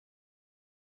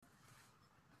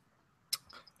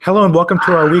Hello and welcome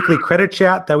to our weekly credit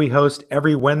chat that we host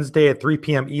every Wednesday at 3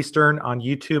 p.m. Eastern on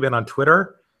YouTube and on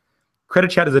Twitter.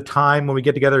 Credit chat is a time when we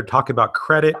get together to talk about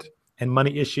credit and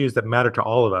money issues that matter to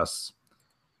all of us.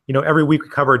 You know, every week we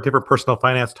cover a different personal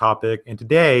finance topic, and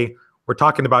today we're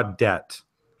talking about debt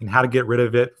and how to get rid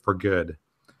of it for good.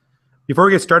 Before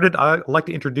we get started, I'd like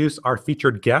to introduce our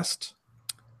featured guest,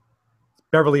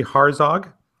 Beverly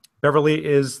Harzog. Beverly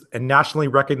is a nationally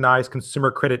recognized consumer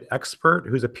credit expert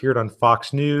who's appeared on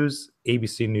Fox News,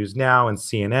 ABC News Now, and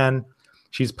CNN.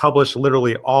 She's published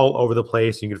literally all over the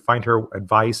place. You can find her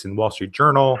advice in Wall Street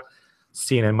Journal,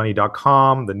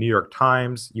 CNNMoney.com, the New York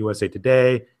Times, USA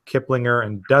Today, Kiplinger,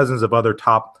 and dozens of other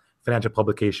top financial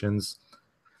publications.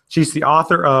 She's the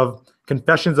author of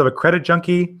Confessions of a Credit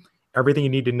Junkie, Everything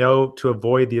You Need to Know to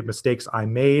Avoid the Mistakes I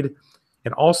Made,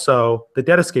 and also The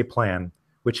Debt Escape Plan,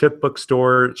 which hit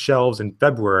bookstore shelves in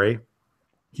February.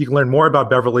 You can learn more about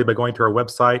Beverly by going to our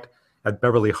website at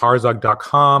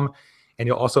beverlyharzog.com, and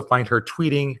you'll also find her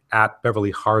tweeting at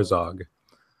Beverly Harzog.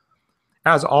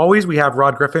 As always, we have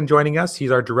Rod Griffin joining us.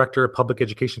 He's our Director of Public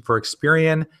Education for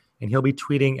Experian, and he'll be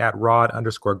tweeting at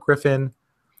Rod_Griffin.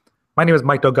 My name is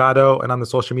Mike Delgado, and I'm the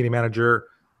Social Media Manager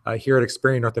here at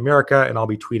Experian North America, and I'll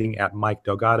be tweeting at Mike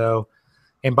Delgado.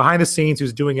 And behind the scenes,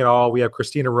 who's doing it all, we have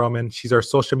Christina Roman. She's our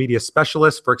social media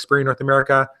specialist for Experian North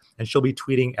America, and she'll be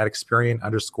tweeting at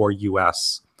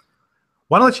Experian_US.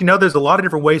 Want to let you know there's a lot of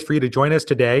different ways for you to join us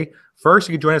today. First,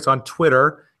 you can join us on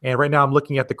Twitter, and right now I'm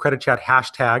looking at the Credit Chat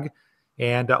hashtag,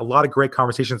 and a lot of great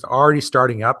conversations already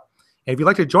starting up. And if you'd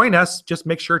like to join us, just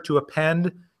make sure to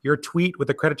append your tweet with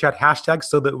the Credit Chat hashtag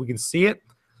so that we can see it.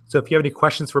 So if you have any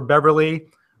questions for Beverly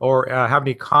or have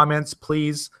any comments,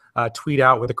 please tweet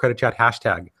out with the Credit Chat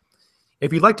hashtag.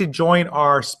 If you'd like to join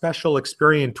our special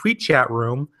Experian tweet chat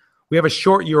room, we have a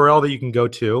short URL that you can go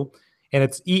to, and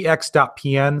it's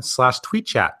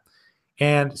ex.pn/tweetchat.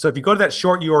 And so if you go to that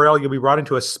short URL, you'll be brought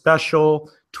into a special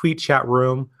tweet chat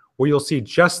room where you'll see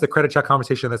just the Credit Chat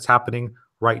conversation that's happening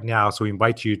right now. So we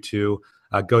invite you to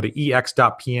go to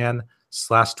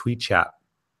ex.pn/tweetchat.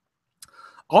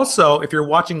 Also, if you're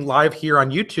watching live here on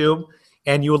YouTube,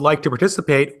 and you would like to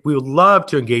participate, we would love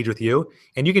to engage with you.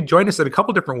 And you can join us in a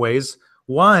couple different ways.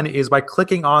 One is by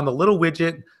clicking on the little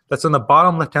widget that's on the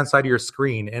bottom left-hand side of your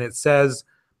screen, and it says,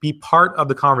 be part of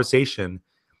the conversation.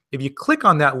 If you click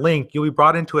on that link, you'll be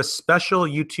brought into a special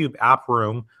YouTube app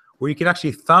room where you can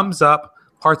actually thumbs up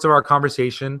parts of our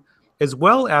conversation, as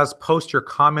well as post your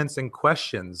comments and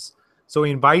questions. So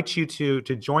we invite you to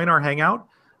join our Hangout.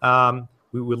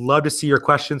 We would love to see your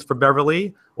questions for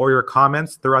Beverly or your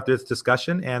comments throughout this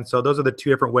discussion. And so those are the two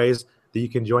different ways that you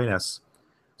can join us.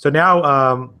 So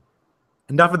now,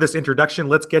 enough of this introduction.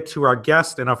 Let's get to our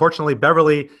guest. And unfortunately,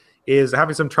 Beverly is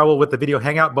having some trouble with the video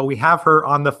Hangout, but we have her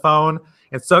on the phone.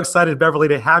 And so excited, Beverly,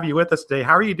 to have you with us today.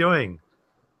 How are you doing?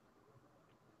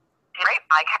 Great,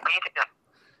 Mike. How are you doing?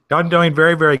 I'm doing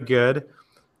very, very good.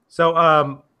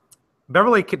 So,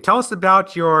 Beverly, tell us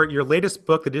about your latest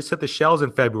book that just hit the shelves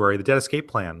in February, The Debt Escape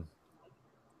Plan.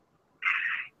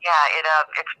 Yeah, it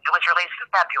was released in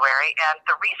February, and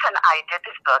the reason I did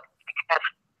this book is because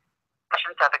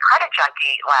Confessions of a Credit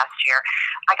Junkie last year,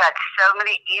 I got so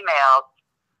many emails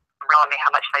telling me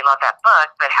how much they love that book,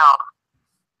 but how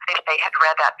they had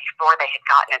read that before they had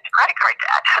gotten into credit card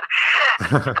debt.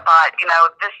 But, you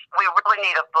know, we really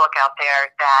need a book out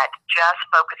there that just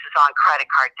focuses on credit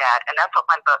card debt, and that's what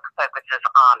my book focuses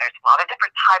on. There's a lot of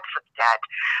different types of debt,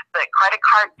 but credit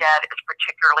card debt is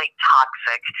particularly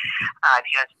toxic.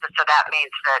 So that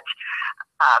means that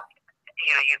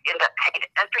you end up paying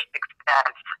interest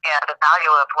expense, and the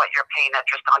value of what you're paying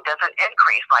interest on doesn't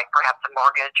increase, like perhaps a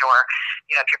mortgage, or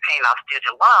if you're paying off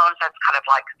student loans, that's kind of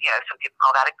like, some people call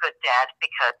that a good debt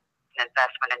because it's an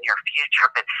investment in your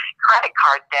future. But credit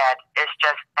card debt is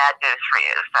just bad news for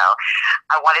you. So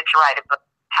I wanted to write a book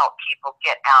to help people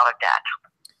get out of debt.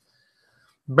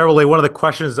 Beverly, one of the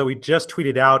questions that we just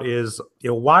tweeted out is,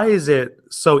 why is it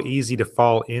so easy to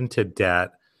fall into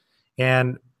debt?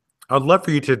 And I'd love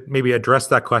for you to maybe address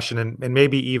that question, and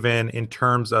maybe even in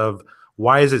terms of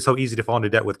why is it so easy to fall into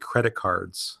debt with credit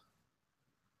cards?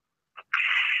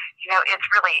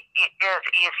 It is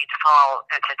easy to fall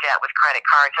into debt with credit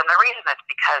cards, and the reason is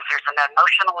because there's an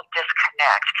emotional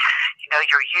disconnect.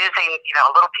 You're using,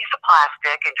 a little piece of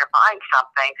plastic, and you're buying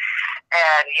something,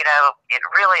 and, it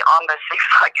really almost seems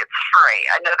like it's free.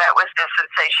 I know that was the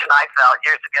sensation I felt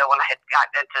years ago when I had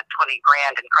gotten into 20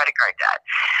 grand in credit card debt.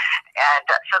 And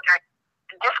so there's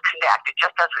a disconnect. It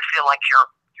just doesn't feel like you're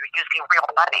you're using real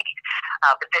money.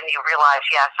 But then you realize,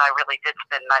 yes, I really did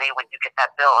spend money when you get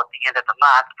that bill at the end of the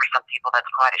month. For some people, that's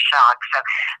quite a shock. So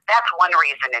that's one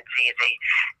reason it's easy.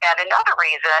 And another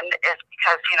reason is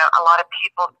because, a lot of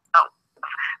people don't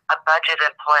have a budget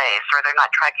in place, or they're not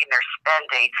tracking their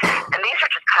spending. And these are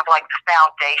just kind of like the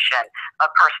foundation of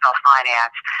personal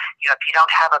finance. If you don't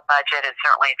have a budget, and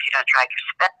certainly if you don't track your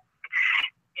spending,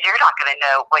 you're not going to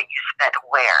know what you spent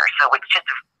where. So it's just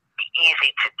easy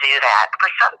to do that. For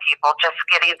some people, just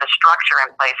getting the structure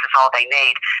in place is all they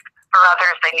need. For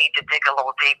others, they need to dig a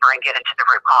little deeper and get into the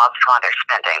root cause of their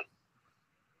spending.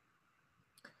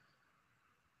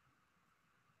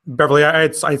 Beverly,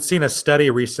 I'd seen a study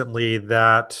recently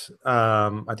that I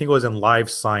think it was in Live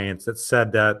Science that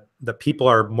said that the people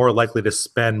are more likely to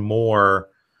spend more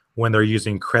when they're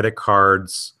using credit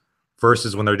cards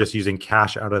versus when they're just using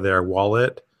cash out of their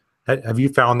wallet. Have you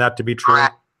found that to be true?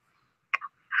 Correct.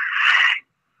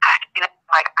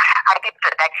 I think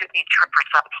that could be true for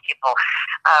some people.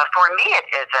 For me, it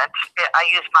isn't. I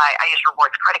use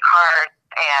rewards credit card,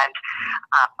 and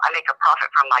I make a profit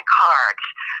from my cards.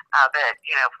 But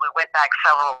if we went back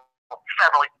several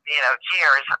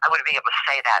years, I wouldn't be able to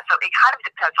say that. So it kind of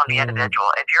depends on the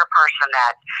individual. If you're a person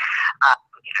that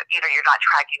either you're not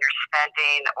tracking your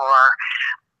spending, or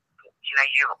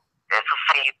let's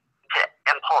say to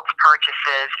impulse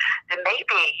purchases, then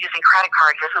maybe using credit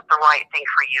cards isn't the right thing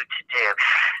for you to do.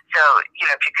 So,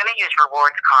 if you're going to use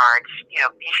rewards cards,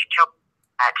 be sure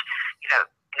that,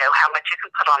 know how much you can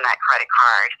put on that credit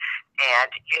card,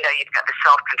 and you've got the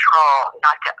self-control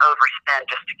not to overspend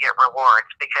just to get rewards,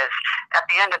 because at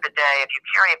the end of the day, if you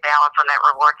carry a balance on that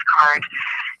rewards card,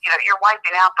 you're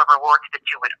wiping out the rewards that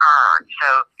you would earn.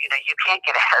 So, you can't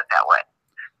get ahead that way.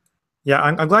 Yeah,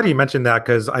 I'm glad you mentioned that,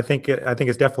 because I think it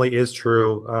definitely is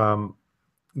true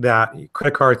that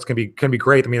credit cards can be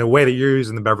great. I mean, the way that you're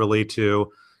using the, Beverly,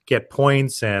 to get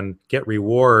points and get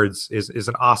rewards is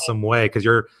an awesome way, because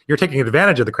you're taking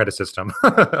advantage of the credit system.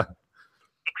 Exactly.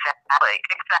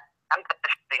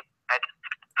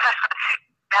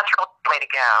 That's really the way to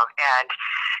go. And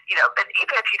but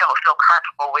even if you don't feel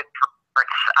comfortable with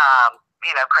rewards,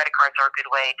 credit cards are a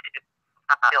good way to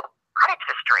build credit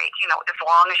history. As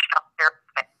long as you don't share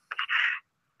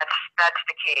payments, that's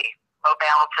the key. Low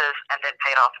balances and then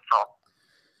paid off in full.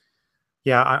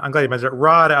 Yeah, I'm glad you mentioned it.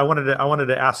 Rod, I wanted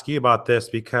to ask you about this,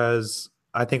 because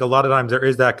I think a lot of times there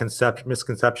is that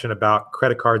misconception about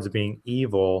credit cards being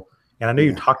evil. And I know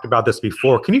you talked about this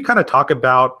before. Can you kind of talk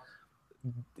about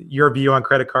your view on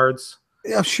credit cards?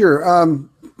 Yeah, sure.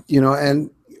 And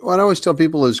what I always tell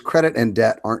people is credit and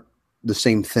debt aren't the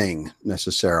same thing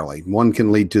necessarily. One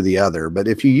can lead to the other. But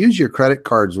if you use your credit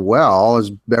cards well, as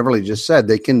Beverly just said,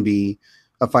 they can be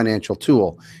a financial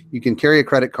tool. You can carry a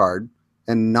credit card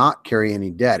and not carry any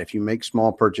debt. If you make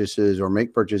small purchases or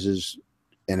make purchases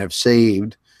and have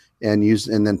saved and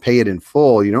then pay it in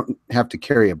full, you don't have to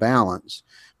carry a balance,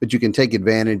 but you can take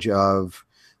advantage of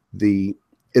the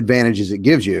advantages it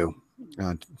gives you.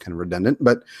 Kind of redundant,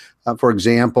 but for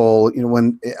example,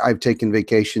 when I've taken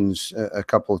vacations a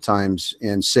couple of times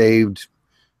and saved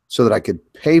so that I could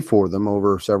pay for them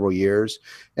over several years,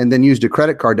 and then used a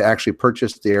credit card to actually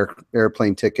purchase the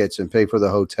airplane tickets and pay for the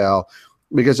hotel,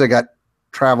 because I got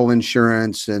travel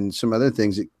insurance and some other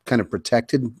things that kind of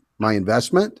protected my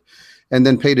investment, and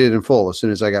then paid it in full as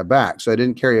soon as I got back. So I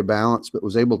didn't carry a balance, but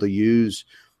was able to use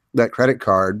that credit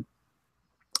card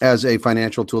as a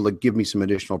financial tool to give me some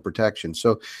additional protection.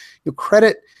 So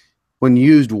credit, when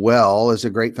used well, is a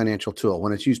great financial tool.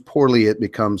 When it's used poorly, it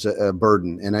becomes a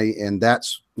burden. And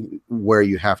that's where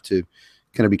you have to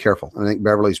kind of be careful. And I think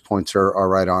Beverly's points are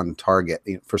right on target.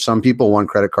 For some people, one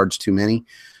credit card's too many.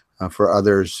 For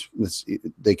others,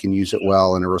 they can use it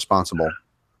well and are responsible.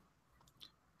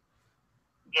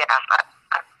 Yeah,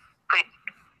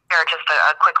 just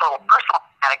a quick little personal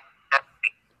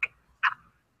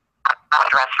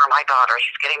address for my daughter.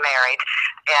 She's getting married,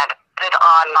 and it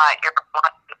on my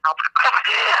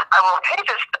I will pay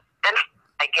just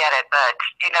I get it, but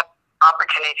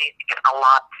opportunity to get a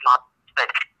lot.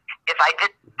 But if I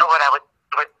didn't know what I would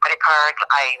do with credit cards,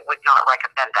 I would not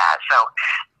recommend that. So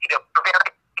for very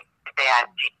and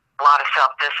a lot of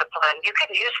self-discipline, you can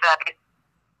use that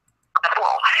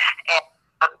tool, and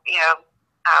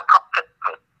profit.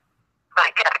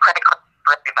 But get the credit card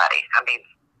for everybody. I mean.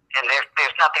 And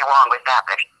there's nothing wrong with that.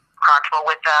 If you're comfortable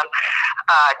with them,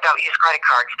 don't use credit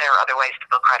cards. There are other ways to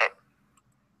build credit.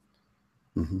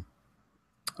 Mm-hmm.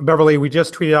 Beverly, we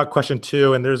just tweeted out question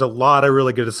 2, and there's a lot of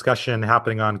really good discussion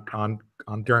happening on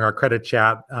during our credit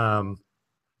chat. The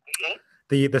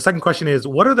second question is,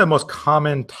 what are the most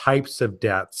common types of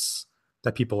debts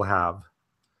that people have?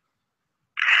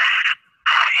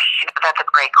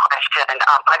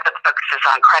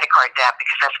 on credit card debt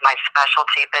because that's my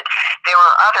specialty, but there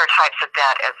were other types of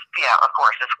debt as, of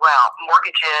course, as well.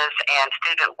 Mortgages and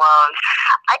student loans.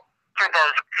 I consider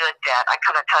those good debt. I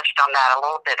kind of touched on that a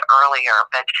little bit earlier,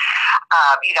 but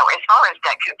as far as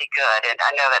debt can be good, and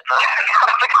I know that's a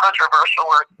controversial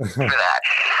word for that,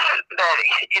 but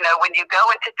when you go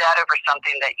into debt over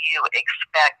something that you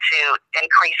expect to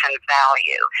increase in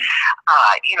value,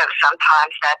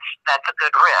 sometimes that's a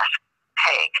good risk to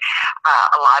take.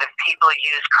 A lot of people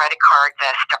use credit cards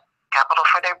as capital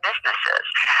for their businesses.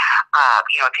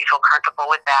 If you feel comfortable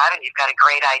with that and you've got a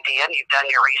great idea and you've done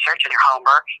your research and your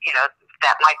homework,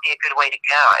 that might be a good way to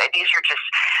go. These are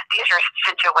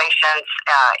situations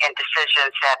and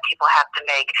decisions that people have to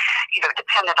make,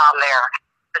 dependent on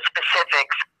the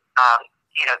specifics.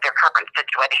 Their current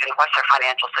situation, what's their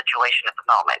financial situation at the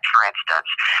moment, for instance.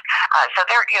 So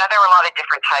there are a lot of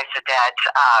different types of debt.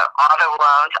 Auto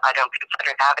loans, I don't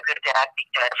consider that a good debt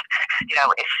because,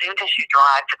 as soon as you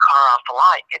drive the car off the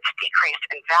lot, it's decreased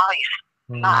in value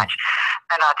so much.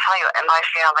 And I'll tell you, in my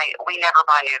family, we never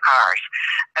buy new cars.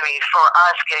 I mean, for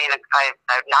us, getting a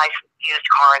nice used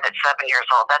car that's 7 years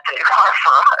old, that's a new car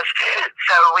for us.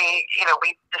 So we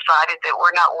decided that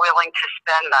we're not willing to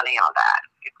spend money on that.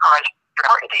 Cars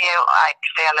important to you, I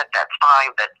understand that that's fine,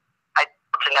 but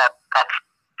that's,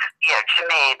 to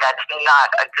me, that's not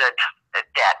a good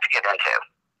debt to get into.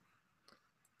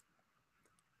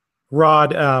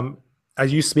 Rod,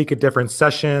 as you speak at different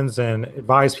sessions and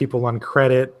advise people on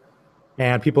credit,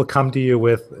 and people come to you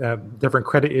with different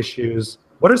credit issues,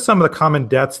 what are some of the common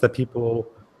debts that people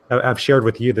have shared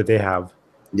with you that they have?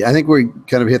 Yeah, I think we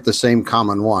kind of hit the same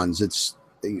common ones. It's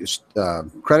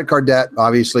credit card debt,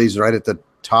 obviously, is right at the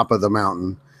top of the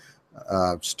mountain.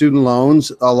 Student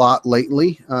loans a lot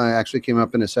lately. Actually came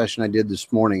up in a session I did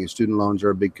this morning. Student loans are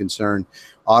a big concern.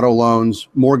 Auto loans,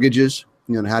 mortgages.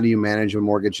 How do you manage a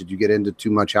mortgage? Did you get into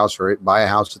too much house or buy a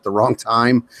house at the wrong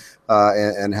time?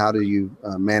 And how do you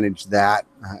manage that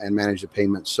and manage the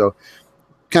payments? So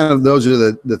kind of those are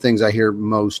the things I hear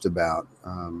most about.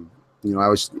 I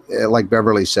was, like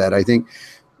Beverly said, I think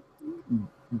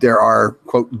there are,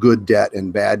 quote, good debt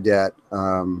and bad debt.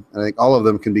 I think all of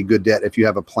them can be good debt if you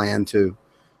have a plan to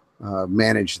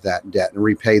manage that debt and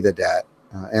repay the debt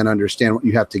and understand what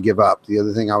you have to give up. The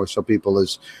other thing I always tell people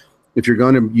is if you're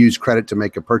going to use credit to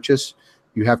make a purchase,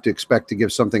 you have to expect to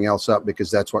give something else up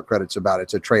because that's what credit's about.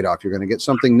 It's a trade-off. You're going to get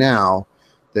something now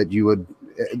that you would,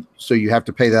 so you have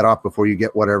to pay that off before you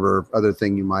get whatever other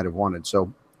thing you might have wanted.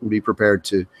 So be prepared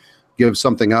to give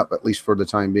something up, at least for the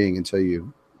time being, until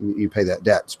you pay that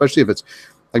debt, especially if it's,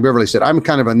 like Beverly said, I'm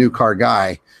kind of a new car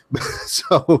guy.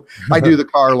 So I do the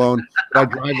car loan, but I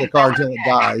drive the car until it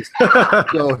dies.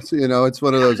 So, it's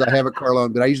one of those, I have a car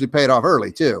loan, but I usually pay it off early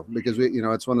too, because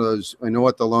it's one of those, I know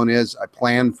what the loan is. I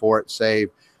plan for it, save,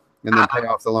 and then pay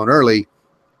off the loan early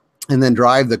and then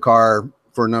drive the car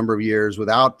for a number of years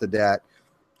without the debt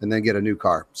and then get a new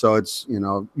car. So it's,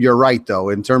 you're right though,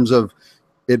 in terms of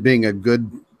it being a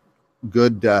good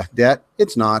debt,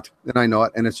 it's not, and I know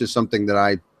it, and it's just something that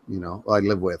I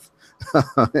live with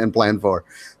and plan for.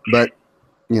 But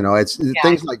it's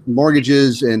things like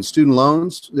mortgages and student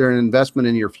loans. They're an investment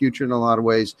in your future in a lot of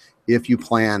ways if you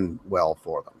plan well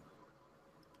for them.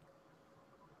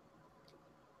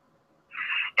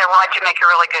 Yeah, well, you make a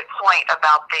really good point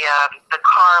about the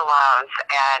car loans,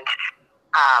 and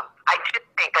I do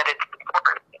think that it's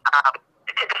important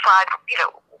to decide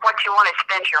what you want to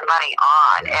spend your money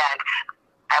on. And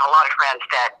I have a lot of friends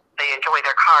that they enjoy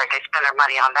their cars. They spend their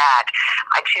money on that.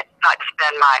 I choose not to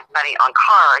spend my money on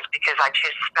cars because I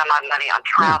choose to spend my money on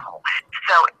travel.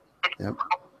 So it's,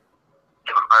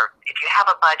 if you have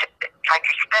a budget, track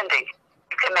your spending,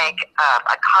 you can make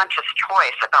a conscious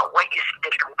choice about what you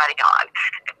spend your money on.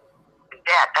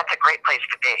 That's a great place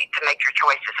to be, to make your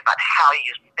choices about how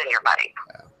you spend your money.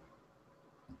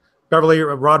 Beverly,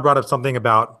 Rod brought up something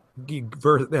about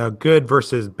good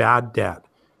versus bad debt.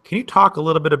 Can you talk a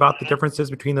little bit about the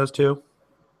differences between those two?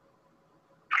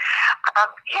 I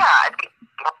think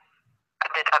I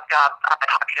did a job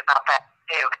talking about that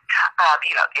too.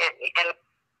 In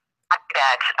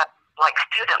that, like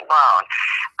student loan,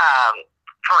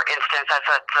 for instance,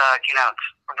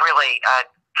 it's really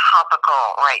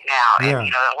topical right now, and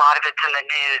a lot of it's in the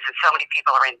news, and so many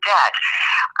people are in debt.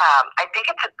 I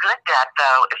think it's a good debt,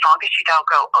 though, as long as you don't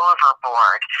go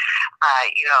overboard.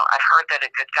 I've heard that a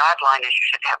good guideline is you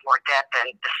should have more debt than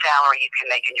the salary you can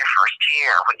make in your first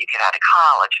year when you get out of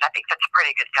college, and I think that's a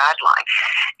pretty good guideline.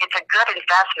 It's a good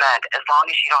investment as long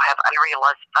as you don't have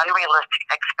unrealistic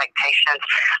expectations.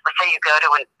 Let's say you go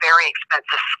to a very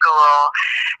expensive school,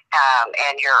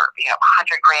 and you're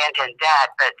 $100,000 in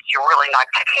debt, but you're really not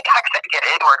going to You're not going to get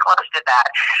anywhere close to that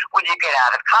when you get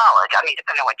out of college. I mean,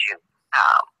 depending on what you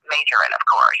major in, of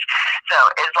course. So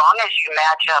as long as you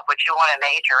match up what you want to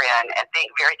major in and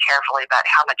think very carefully about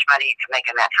how much money you can make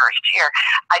in that first year,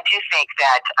 I do think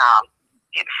that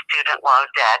student loan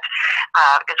debt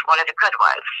is one of the good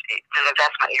ones. It's an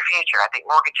investment in your future. I think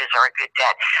mortgages are a good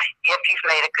debt if you've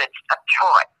made a good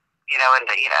choice. And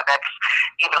that's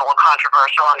even a little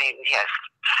controversial. I mean, yes,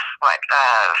 5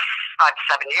 to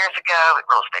 7 years ago,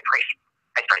 real estate prices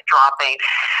started dropping.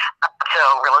 So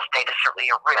real estate is certainly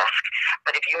a risk.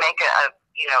 But if you make a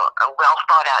well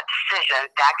thought out decision,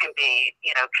 that can be,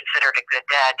 considered a good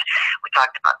debt. We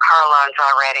talked about car loans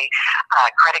already.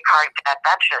 Credit card debt,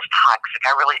 that's just toxic.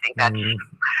 I really think that's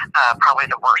probably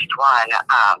the worst one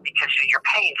because you're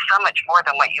paying so much more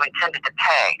than what you intended to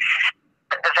pay.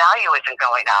 The value isn't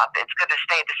going up. It's going to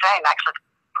stay the same, actually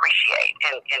appreciate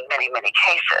in many, many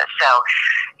cases. So,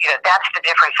 that's the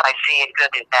difference I see in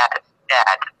good and bad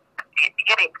debt.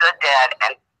 Getting good debt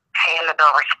and paying the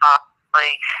bill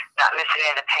responsibly, not missing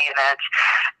any payments,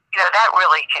 that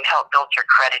really can help build your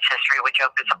credit history, which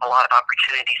opens up a lot of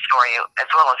opportunities for you,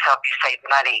 as well as help you save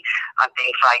money on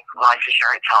things like life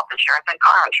insurance, health insurance, and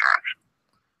car insurance.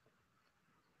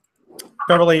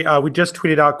 Beverly, we just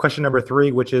tweeted out question number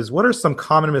 3, which is, what are some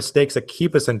common mistakes that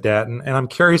keep us in debt? And I'm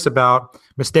curious about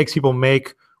mistakes people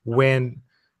make when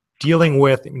dealing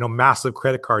with, massive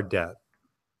credit card debt.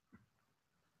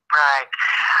 Right.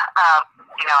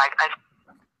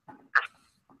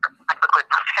 I quickly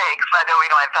mistakes. I know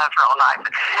we don't have time for all night.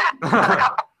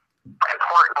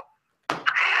 Important.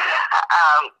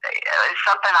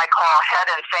 Something I call head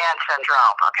in sand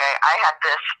syndrome. Okay, I had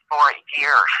this for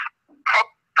years.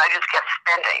 I just kept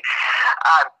spending.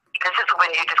 This is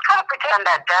when you just kind of pretend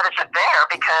that debt isn't there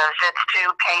because it's too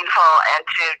painful and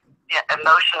too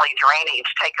emotionally draining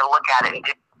to take a look at it and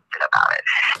do something about it.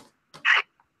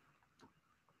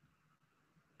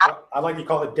 I like you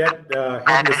call it debt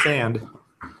head in the sand.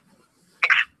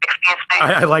 Excuse me?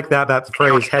 I like that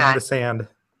phrase, head in the sand.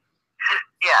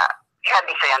 Yeah, head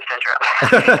in sand syndrome.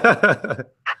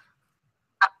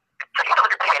 So you have to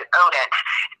look at it and own it.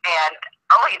 And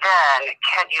only then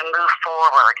can you move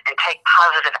forward and take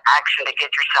positive action to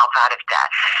get yourself out of debt.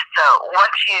 So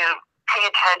once you pay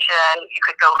attention, you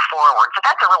could go forward. So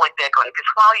that's a really big one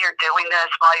because while you're doing this,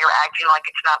 while you're acting like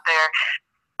it's not there,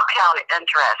 compound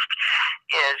interest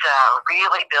is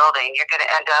really building. You're going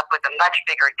to end up with a much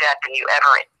bigger debt than you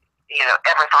ever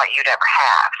thought you'd ever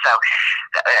have. So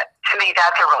to me,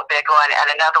 that's a real big one.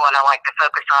 And another one I like to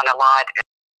focus on a lot is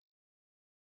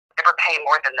never pay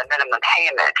more than the minimum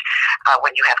payment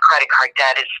when you have credit card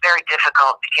debt. It's very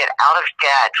difficult to get out of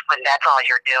debt when that's all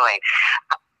you're doing.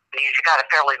 If you've got a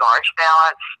fairly large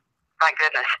balance, my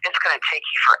goodness, it's going to take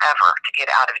you forever to get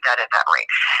out of debt at that rate.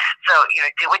 So,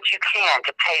 do what you can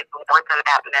to pay more than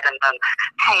that minimum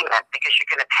payment because you're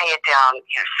going to pay it down,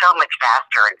 so much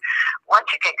faster. And once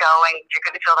you get going, you're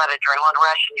going to feel that adrenaline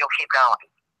rush and you'll keep going.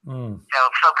 So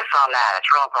focus on that. It's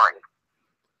real important.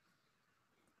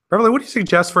 Beverly, what do you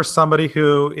suggest for somebody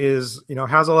who is,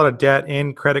 has a lot of debt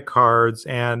in credit cards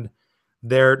and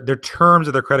their terms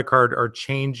of their credit card are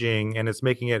changing and it's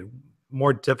making it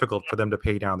more difficult for them to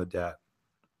pay down the debt?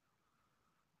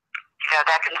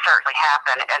 That can certainly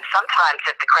happen. And sometimes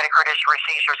if the credit card issuer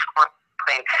sees your score,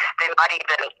 they might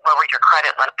even lower your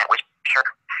credit limit, which is your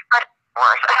credit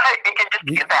score. It can just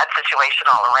be a bad situation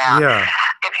all around. Yeah.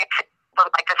 If you see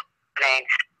something like this happening,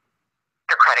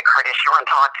 your credit card issuer and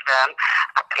talk to them.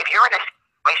 If you're in a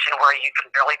situation where you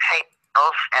can barely pay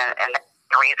bills and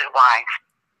the reason why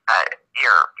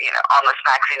you're almost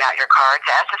maxing out your cards,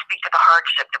 ask to speak to the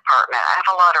hardship department. I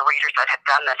have a lot of readers that have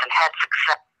done this and had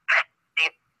success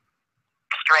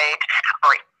straight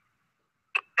or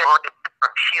for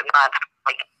a few months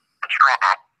like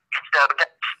track. So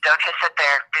don't just sit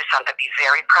there, do something, be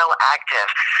very proactive.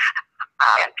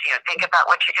 And think about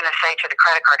what you're going to say to the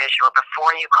credit card issuer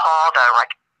before you call the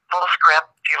full script,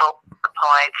 few little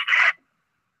points.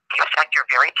 You're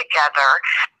very together.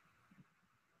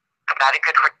 Got a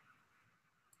good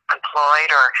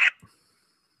employed or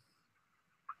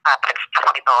some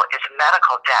people is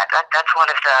medical debt. That's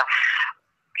one of the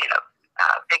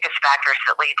biggest factors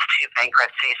that leads to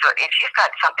bankruptcy. So if you've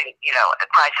got something, a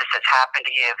crisis that's happened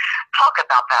to you, talk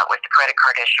about that with the credit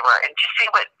card issuer and just see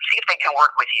if they can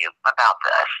work with you about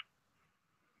this.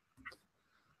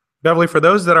 Beverly, for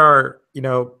those that are,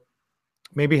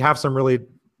 maybe have some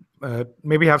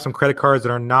credit cards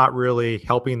that are not really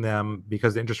helping them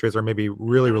because the interest rates are maybe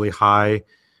really, really high.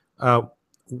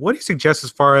 What do you suggest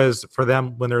as far as for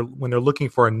them when they're looking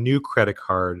for a new credit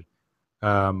card?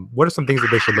 What are some things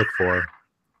that they should look for?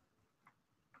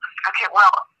 Okay,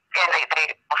 well, and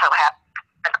they also have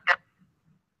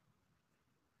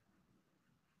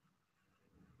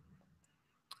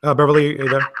Beverly, are you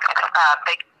there?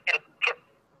 they can get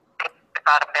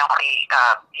about a penalty.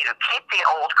 Keep the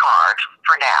old card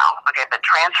for now, okay, but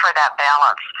transfer that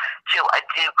balance to a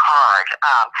new card,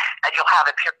 and you'll have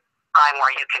a period of time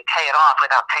where you can pay it off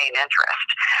without paying interest.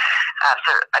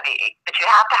 But you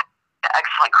have to have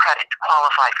excellent credit to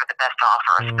qualify for the best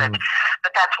offers.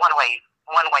 But that's one way.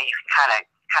 One way you can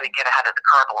kind of get ahead of the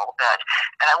curve a little bit.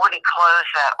 And I wouldn't close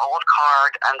that old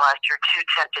card unless you're too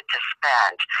tempted to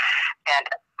spend. And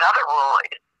the other rule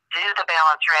is do the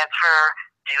balance transfer.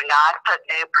 Do not put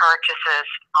new purchases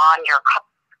on your card.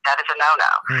 That is a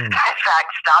no-no. In fact,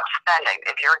 stop spending.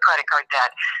 If you're in credit card debt,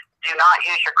 do not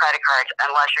use your credit cards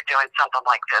unless you're doing something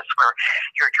like this where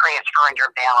you're transferring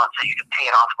your balance so you can pay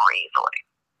it off more easily.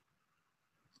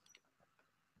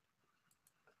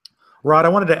 Rod,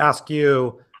 I wanted to ask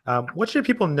you, what should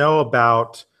people know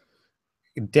about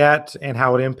debt and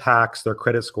how it impacts their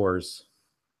credit scores?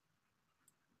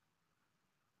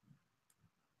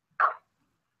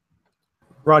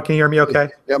 Rod, can you hear me okay?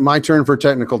 Yeah, my turn for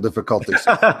technical difficulties.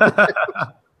 I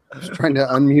was trying to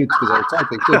unmute because I was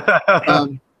typing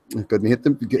too. Couldn't hit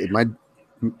my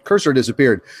cursor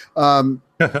disappeared.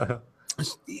 The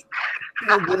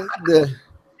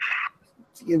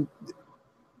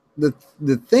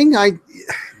thing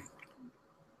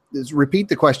is, repeat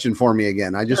the question for me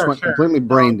again. I just went completely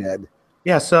brain dead.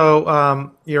 Yeah,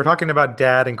 so you're talking about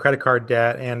debt and credit card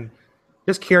debt, and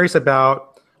just curious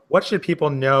about what should people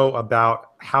know about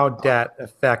how debt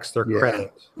affects their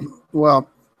credit? Well,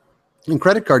 and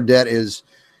credit card debt is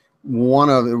one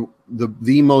of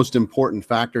the most important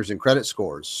factors in credit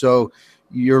scores. So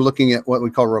you're looking at what we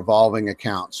call revolving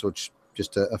accounts, which is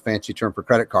just a fancy term for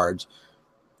credit cards,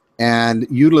 and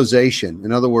utilization.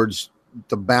 In other words,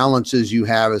 the balances you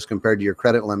have as compared to your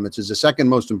credit limits is the second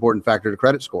most important factor to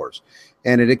credit scores.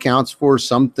 And it accounts for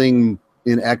something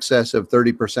in excess of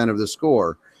 30% of the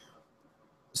score.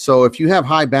 So if you have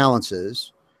high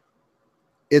balances,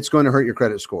 it's going to hurt your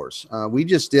credit scores. We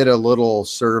just did a little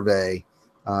survey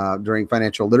during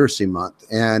Financial Literacy Month.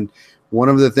 And one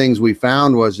of the things we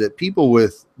found was that people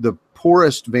with the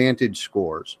poorest Vantage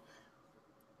scores,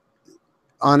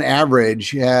 on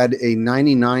average, had a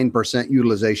 99%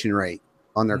 utilization rate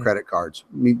on their credit cards.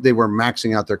 I mean, they were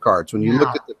maxing out their cards. When you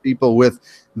look at the people with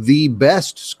the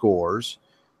best scores,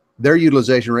 their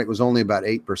utilization rate was only about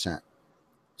 8%.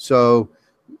 So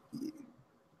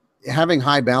having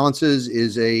high balances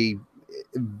is a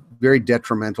very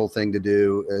detrimental thing to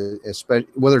do, especially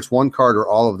whether it's one card or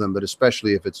all of them, but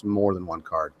especially if it's more than one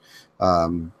card.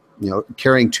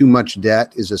 Carrying too much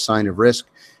debt is a sign of risk.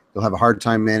 You'll have a hard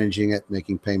time managing it,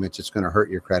 making payments. It's going to hurt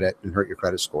your credit and hurt your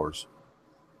credit scores.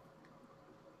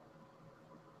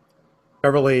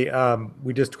 Beverly,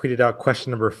 we just tweeted out question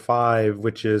number 5,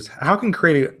 which is how can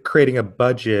creating a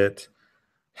budget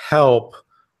help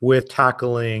with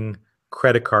tackling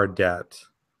credit card debt?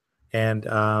 And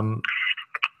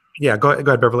yeah, go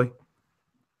ahead, Beverly.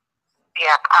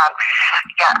 Yeah,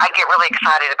 I get really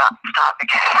excited about this topic.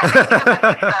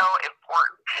 It's so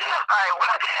important. All right,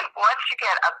 once you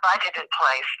get a budget in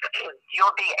place,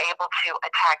 you'll be able to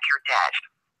attack your debt.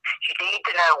 You need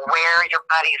to know where your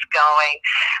money's going,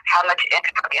 how much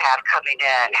income you have coming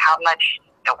in,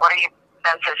 what are your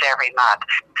expenses every month.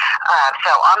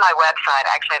 So on my website,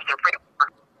 I actually have some free,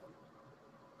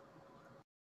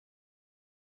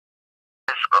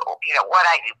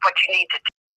 what you need to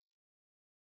do.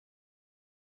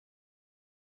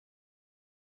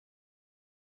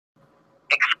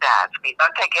 Expense. I mean,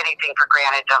 don't take anything for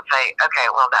granted. Don't say, okay,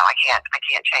 well, no, I can't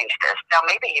change this. Now,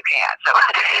 maybe you can. So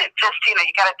just, you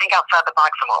got to think outside the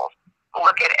box a little.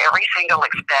 Look at every single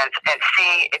expense and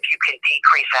see if you can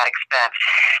decrease that expense.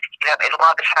 A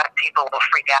lot of times people will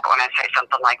freak out when I say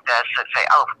something like this and say,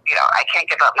 oh, I can't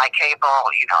give up my cable.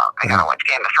 I got to watch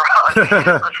Game of Thrones.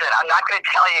 Listen, I'm not going to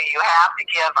tell you have to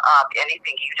give up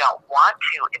anything you don't want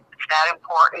to if it's that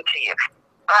important to you.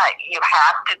 But you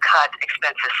have to cut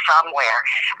expenses somewhere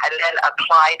and then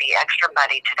apply the extra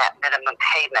money to that minimum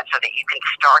payment so that you can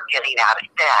start getting out of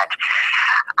debt.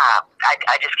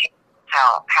 I just keep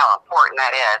how important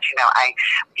that is.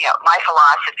 My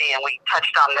philosophy, and we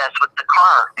touched on this with the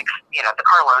car, the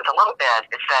car loans a little bit,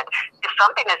 is that if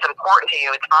something is important to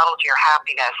you, it's vital to your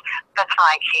happiness, that's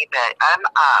fine, keep it. I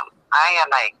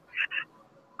am a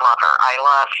lover. I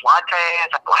love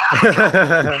lattes.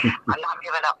 I'm not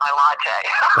giving up my latte.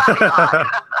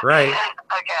 Right.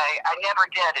 Okay. I never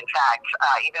did, in fact,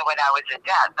 even when I was in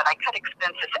debt, but I cut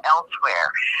expenses elsewhere.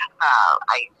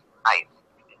 I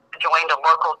joined a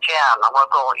local gym,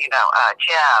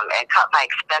 gym, and cut my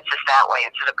expenses that way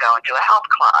instead of going to a health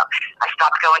club. I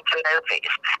stopped going to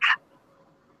movies.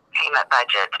 Payment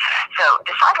budget. So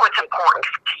decide what's important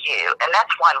to you, and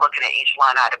that's why looking at each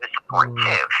line item is important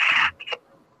too.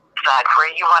 Decide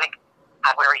where you want to,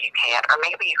 where you can't, or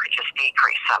maybe you could just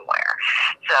decrease somewhere.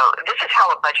 So this is how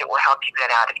a budget will help you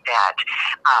get out of debt.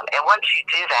 And once you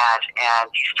do that and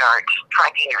you start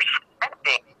tracking your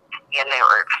spending, and there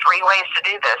are 3 ways to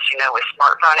do this, with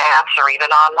smartphone apps or even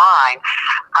online,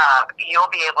 you'll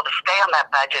be able to stay on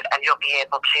that budget, and you'll be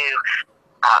able to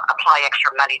apply extra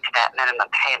money to that minimum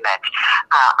payment.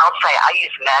 I'll say I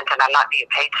use Mint, and I'm not being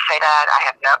paid to say that. I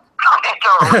have no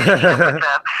financial relationship with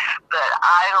them, but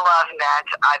I love Mint.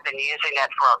 I've been using it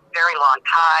for a very long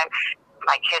time.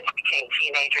 My kids became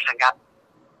teenagers and got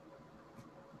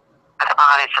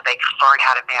on it, so they learned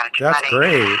how to manage money. That's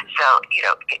great. So,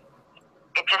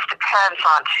 it just depends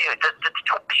on the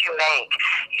choice you make,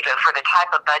 for the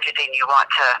type of budgeting you want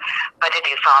to,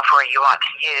 budgeting software you want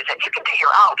to use. And you can do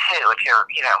your own too if you're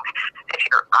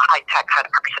a high tech kind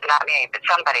of person, not me, but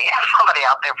somebody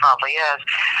out there probably is.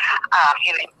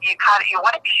 You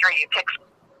want to be sure you pick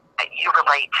that you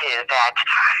relate to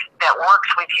that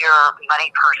works with your money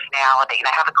personality.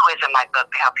 And I have a quiz in my book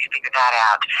to help you figure that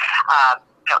out.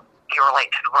 You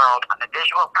relate to the world. I'm a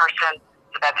visual person,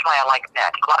 so that's why I like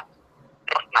that.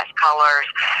 Nice colors.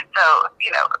 So,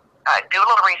 do a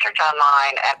little research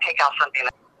online and pick out something.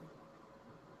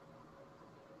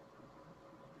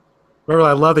 Well,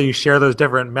 I love that you share those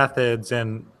different methods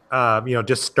and,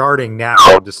 just starting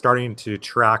to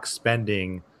track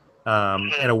spending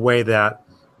in a way that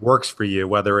works for you,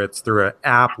 whether it's through an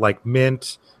app like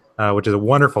Mint, which is a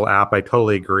wonderful app. I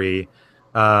totally agree.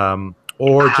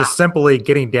 Or just simply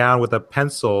getting down with a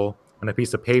pencil and a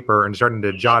piece of paper and starting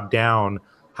to jot down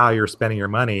how you're spending your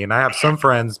money. And I have some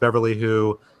friends, Beverly,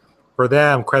 who for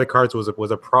them credit cards was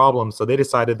a problem, so they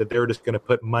decided that they were just going to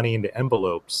put money into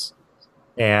envelopes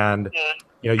and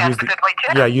use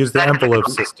the envelope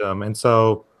system, and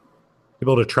so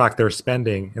able to track their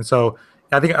spending. And so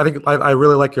I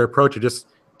really like your approach of just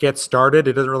get started.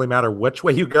 It doesn't really matter which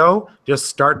way you go, just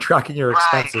start tracking your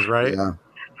expenses, right? Yeah.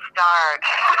 Start.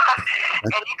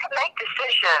 And you can make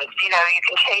decisions, you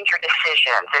can change your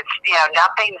decisions. It's,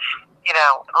 nothing's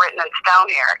written in stone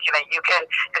here. You can,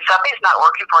 if something's not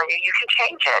working for you, you can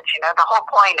change it. The whole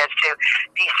point is to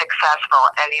be successful,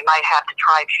 and you might have to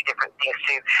try a few different things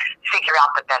to figure out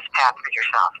the best path for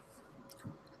yourself.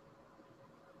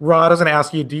 Rod, I was going to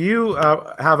ask you, do you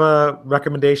have a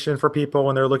recommendation for people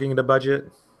when they're looking at a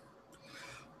budget?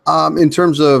 In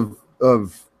terms of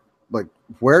like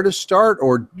where to start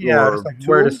or just like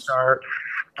where to start.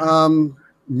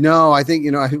 No, I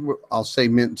think, I'll say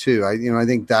Mint too. I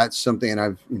think that's something, and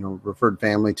I've, referred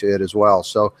family to it as well.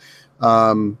 So,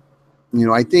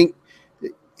 I think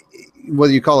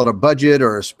whether you call it a budget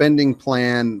or a spending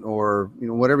plan or,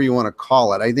 whatever you want to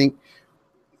call it, I think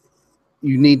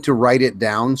you need to write it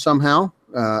down somehow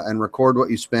and record what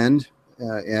you spend.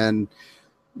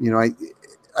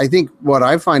 I think what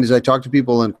I find is I talk to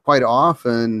people, and quite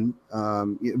often,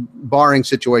 barring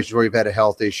situations where you've had a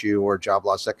health issue or job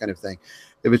loss, that kind of thing,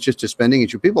 if it's just a spending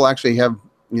issue, people actually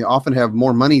often have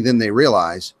more money than they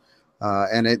realize,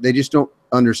 and they just don't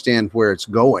understand where it's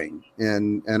going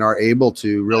and are able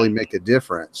to really make a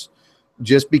difference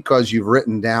just because you've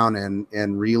written down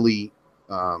and really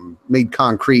made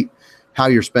concrete how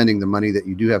you're spending the money that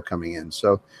you do have coming in.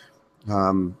 So,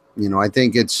 I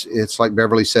think it's like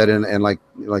Beverly said, and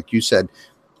like you said,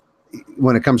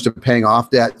 when it comes to paying off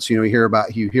debts, you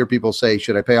hear people say,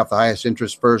 should I pay off the highest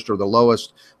interest first or the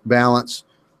lowest balance?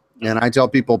 And I tell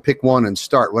people, pick one and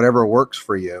start whatever works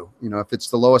for you. If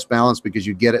it's the lowest balance because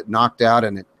you get it knocked out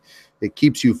and it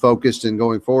keeps you focused and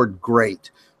going forward, great.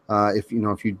 If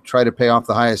you try to pay off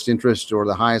the highest interest or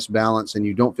the highest balance and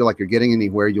you don't feel like you're getting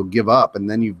anywhere, you'll give up, and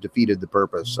then you've defeated the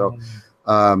purpose. So,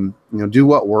 do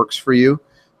what works for you.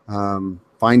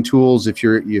 Find tools if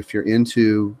you're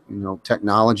into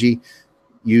technology.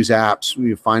 Use apps.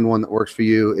 You find one that works for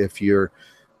you. If you're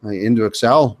into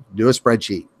Excel, do a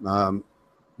spreadsheet.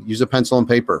 Use a pencil and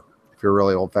paper if you're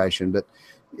really old-fashioned. But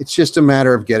it's just a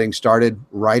matter of getting started,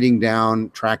 writing down,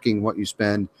 tracking what you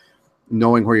spend,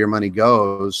 knowing where your money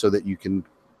goes, so that you can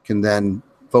then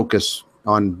focus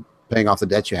on paying off the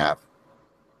debt you have.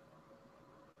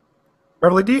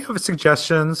 Beverly, do you have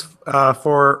suggestions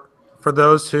for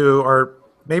those who are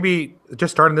maybe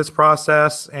just starting this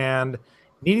process and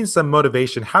needing some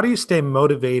motivation? How do you stay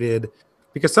motivated?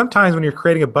 Because sometimes when you're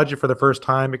creating a budget for the first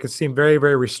time, it can seem very,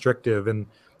 very restrictive. And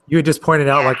you had just pointed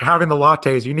out, like having the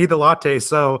lattes, you need the lattes,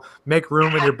 so make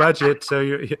room in your budget.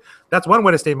 So that's one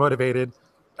way to stay motivated.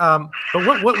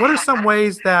 But what are some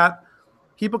ways that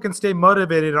people can stay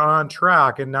motivated and on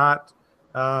track and not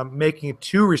making it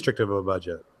too restrictive of a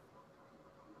budget?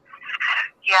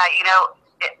 Yeah,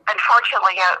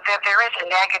 unfortunately, there is a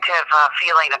negative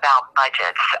feeling about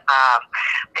budgets. I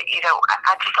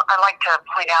like to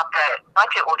point out that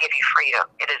budget will give you freedom.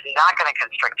 It is not going to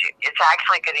constrict you. It's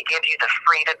actually going to give you the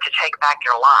freedom to take back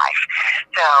your life.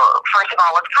 So, first of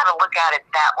all, let's kind of look at it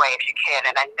that way if you can.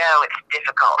 And I know it's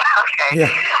difficult. Okay, Yeah.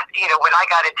 when I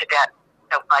got into debt.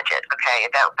 No budget, okay,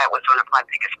 that was one of my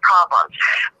biggest problems.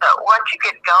 But once you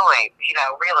get going,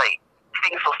 really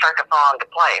things will start to fall into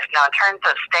place. Now, in terms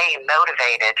of staying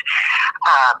motivated,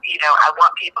 I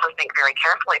want people to think very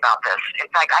carefully about this. In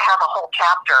fact, I have a whole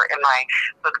chapter in my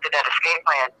book, The Debt Escape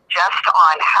Plan, just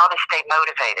on how to stay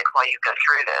motivated while you go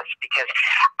through this, because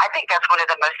I think that's one of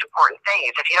the most important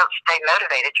things. If you don't stay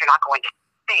motivated, you're not going to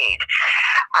succeed.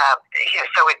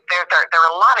 There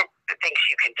are a lot of things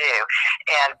you can do,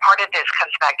 and part of this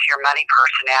comes back to your money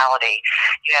personality.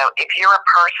 If you're a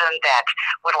person that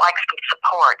would like some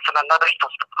support, some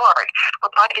emotional support,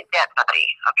 well, find a debt buddy,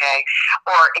 okay?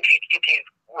 Or if you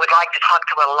would like to talk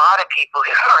to a lot of people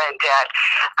who are in debt,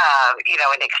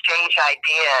 and exchange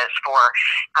ideas for,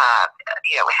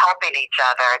 helping each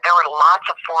other. There are lots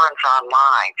of forums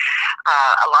online.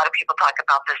 A lot of people talk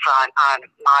about this on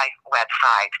my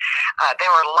website. There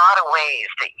are a lot of ways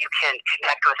that you can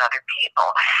connect with other people.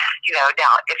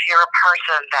 Now, if you're a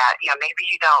person that, maybe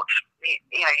you don't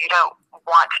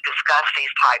want to discuss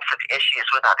these types of issues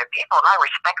with other people, and I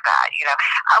respect that.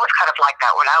 I was kind of like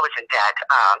that when I was in debt.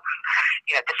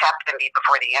 This happened to me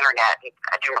before the internet, and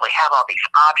I didn't really have all these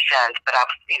options, but I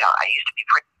used to be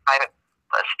pretty private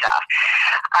with stuff.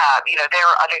 There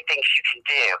are other things you can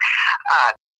do.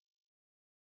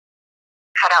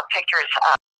 Cut out pictures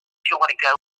of you want to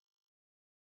go.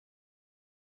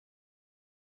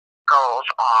 Goals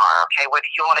are, okay, whether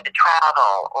you wanted to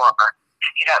travel or,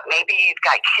 maybe you've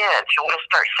got kids, you want to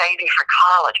start saving for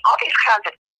college, all these kinds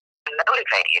of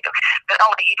motivate you, but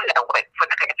only you know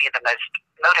what's going to be the most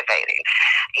motivating.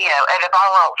 And if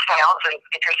all else fails, then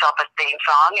get yourself a theme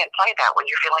song and play that when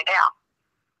you're feeling down.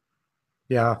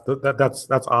 Yeah,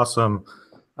 that's awesome.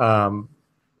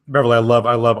 Beverly, I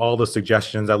love all the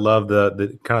suggestions. I love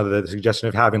the kind of the suggestion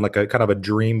of having like a kind of a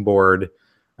dream board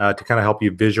to kind of help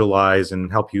you visualize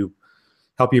and help you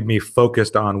be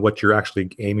focused on what you're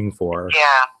actually aiming for.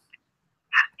 Yeah.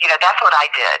 That's what I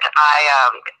did.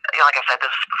 Like I said, this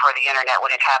was before the internet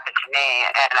when it happened to me,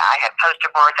 and I had poster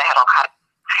boards. I had all kinds of,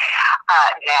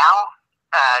 now,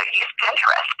 use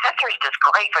Pinterest. Pinterest is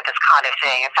great for this kind of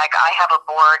thing. In fact, I have a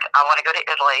board. I want to go to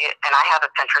Italy, and I have a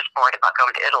Pinterest board about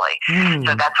going to Italy.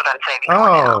 So that's what I'm saving for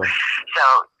now. So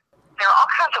there are all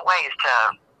kinds of ways to,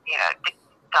 get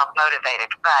self-motivated.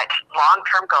 But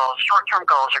long-term goals, short-term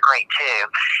goals are great too.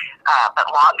 But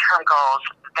long-term goals,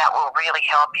 that will really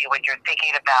help you when you're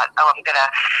thinking about, I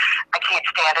can't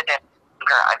stand it.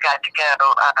 I've got to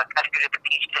go to the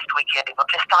beach this weekend. Well,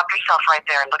 just stop yourself right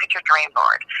there and look at your dream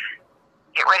board.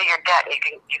 Get rid of your debt, and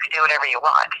you can do whatever you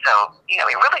want. So, it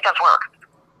really does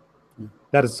work.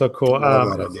 That is so cool. I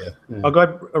love that idea. Yeah. I'll go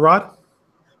ahead, Rod.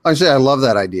 I say I love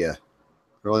that idea.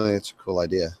 Really, it's a cool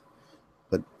idea.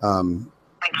 But thank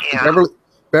you.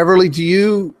 Beverly, do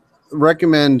you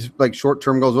recommend like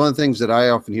short-term goals? One of the things that I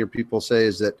often hear people say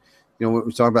is that, when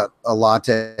we talk about a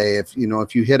latte, if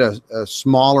you hit a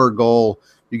smaller goal,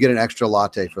 you get an extra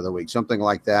latte for the week, something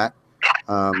like that.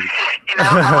 I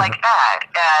like that.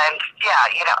 And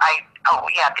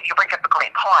you bring up a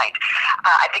great point.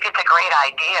 I think it's a great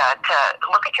idea to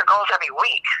look at your goals every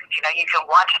week. You can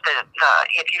watch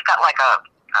if you've got like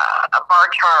a bar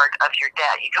chart of your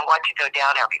debt, you can watch it go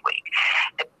down every week.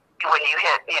 When you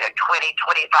hit 20-25%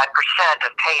 of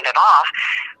paying it off,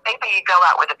 maybe you go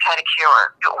out with a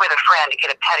pedicure with a friend to get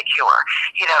a pedicure,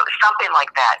 something like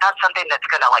that. Not something that's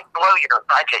going to like blow your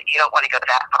budget. You don't want to go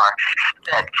that far,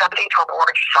 but something to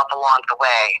reward yourself along the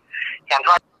way. Yeah, I'm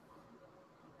glad.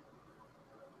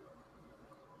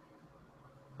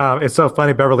 It's so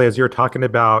funny, Beverly, as you're talking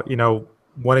about,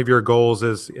 one of your goals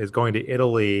is going to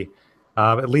Italy.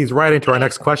 It leads right into our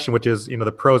next question, which is,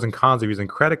 the pros and cons of using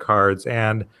credit cards.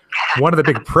 And one of the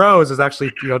big pros is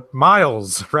actually,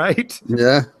 miles, right?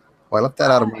 Yeah. Well, I left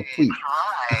that out of my tweet.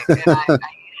 Right. And I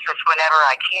use this whenever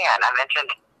I can. I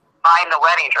mentioned buying the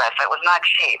wedding dress. It was not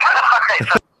cheap. All right.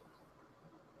 So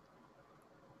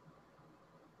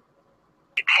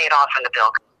you paid off in the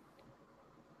bill.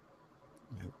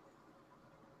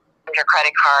 Your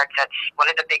credit cards, that's one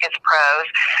of the biggest pros.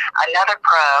 Another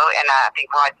pro, and I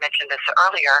think Rod mentioned this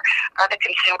earlier, are the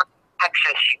consumer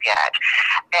protections you get.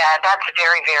 And that's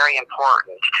very, very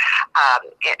important.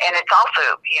 And it's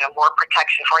also, more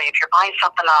protection for you. If you're buying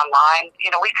something online,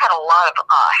 we've had a lot of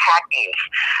hackings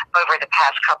over the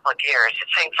past couple of years. It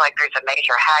seems like there's a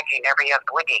major hacking every other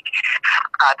week.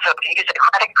 So if you use a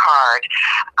credit card,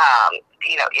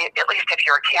 at least if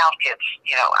your account gets,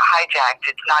 hijacked,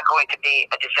 it's not going to be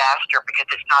a disaster because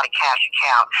it's not a cash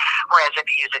account. Whereas if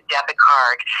you use a debit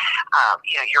card,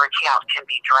 your account can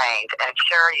be drained. And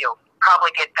sure, you'll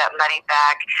probably get that money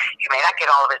back. You may not get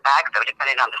all of it back, though,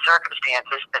 depending on the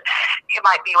circumstances, but you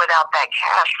might be without that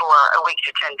cash for a week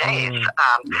to 10 days.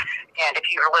 And if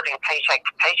you're living paycheck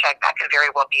to paycheck, that could very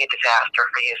well be a disaster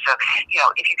for you. So,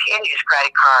 if you can use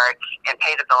credit cards and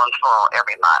pay the bill in full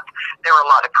every month, there are a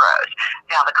lot of pros.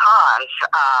 Now, the cons,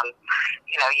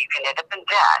 you can end up in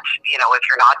debt, if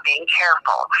you're not being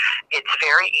careful. It's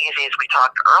very easy, as we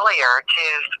talked earlier, to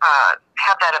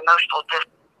have that emotional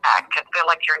distance, to feel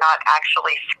like you're not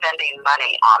actually spending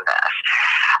money on this,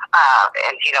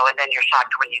 and then you're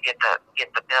shocked when you get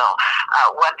the bill.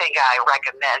 One thing I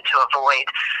recommend to avoid,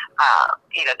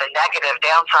 the negative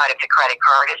downside of the credit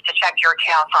card is to check your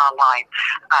accounts online.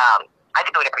 I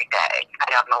do it every day.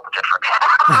 I know I'm a little different.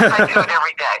 I do it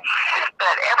every day,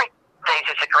 but every day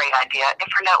is a great idea, if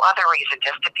for no other reason,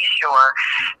 just to be sure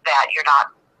that you're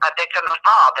not a victim of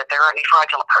fraud, that there are any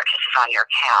fraudulent purchases on your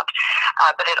account.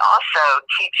 But it also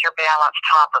keeps your balance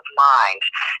top of mind.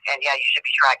 And yeah, you should be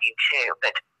tracking too.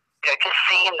 But just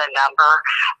seeing the number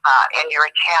in your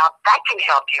account, that can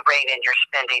help you rein in your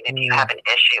spending if you have an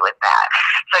issue with that.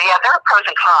 So yeah, there are pros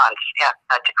and cons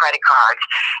to credit cards.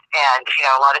 And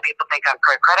a lot of people think I'm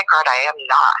pro credit card. I am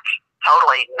not.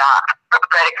 Totally not pro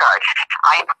credit card.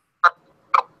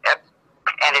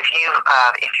 And if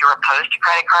you're opposed to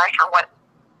credit cards or what,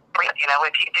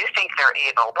 if you do think they're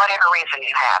evil, whatever reason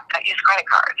you have, don't use credit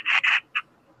cards.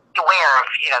 Be aware of,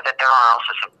 that there are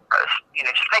also some pros.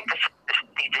 Just make the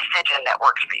decision that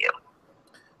works for you.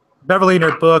 Beverly, in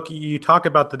your book, you talk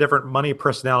about the different money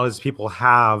personalities people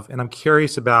have, and I'm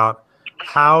curious about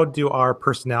how do our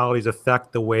personalities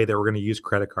affect the way that we're going to use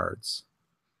credit cards?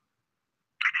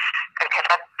 Okay,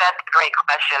 that's a great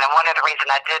question. And one of the reasons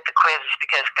I did the quiz is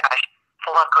because, gosh, I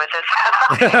love quizzes.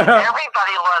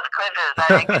 Everybody loves quizzes.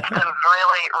 I think it's them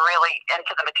really, really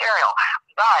into the material.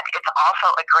 But it's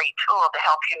also a great tool to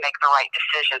help you make the right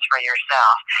decisions for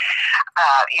yourself.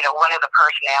 One of the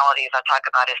personalities I talk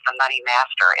about is the money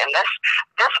master. And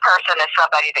this person is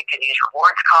somebody that can use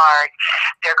rewards cards.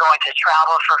 They're going to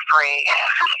travel for free.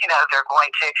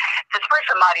 This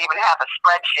person might even have a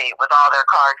spreadsheet with all their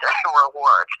cards and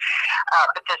rewards.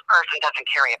 But this person doesn't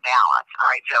carry a balance. All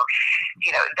right. So,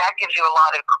 that gives you a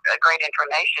lot of great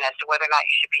information as to whether or not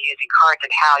you should be using cards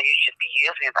and how you should be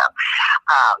using them.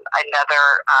 Another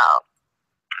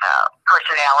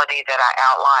personality that I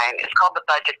outline is called the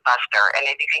budget buster. And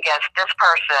if you can guess, this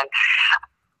person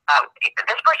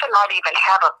might even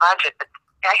have a budget, but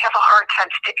they have a hard time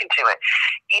sticking to it,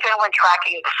 even when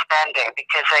tracking the spending,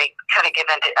 because they kind of give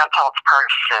into impulse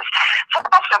purchases. So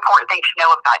that's an important thing to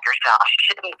know about yourself.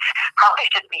 You probably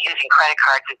shouldn't be using credit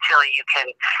cards until you can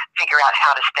figure out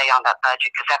how to stay on that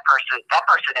budget, because that person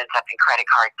ends up in credit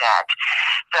card debt.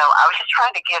 So I was just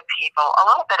trying to give people a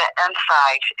little bit of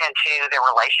insight into their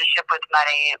relationship with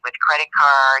money, with credit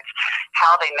cards,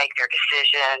 how they make their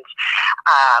decisions.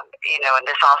 And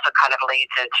this also kind of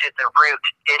leads into the root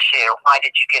issue. Why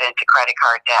did you get into credit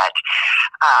card debt?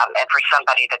 And for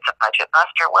somebody that's a budget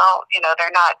buster, well,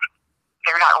 they're not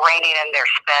reining in their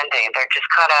spending. They're just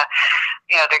kind of,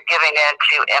 they're giving in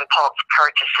to impulse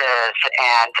purchases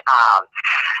and,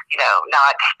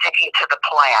 not sticking to the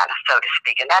plan, so to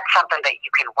speak. And that's something that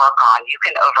you can work on. You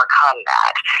can overcome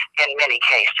that in many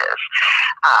cases.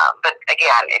 But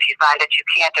again, if you find that you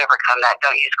can't overcome that,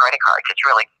 don't use credit cards. It's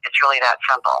really that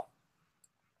simple.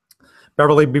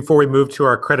 Beverly, before we move to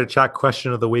our credit chat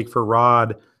question of the week for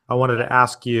Rod, I wanted to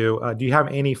ask you, do you have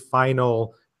any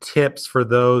final tips for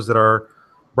those that are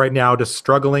right now just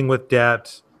struggling with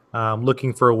debt,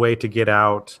 looking for a way to get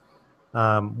out?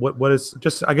 What is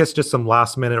just some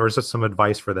last minute or just some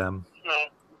advice for them?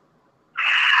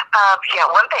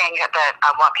 One thing that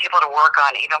I want people to work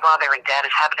on, even while they're in debt,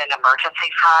 is having an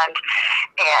emergency fund.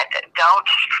 And don't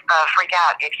freak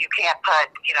out if you can't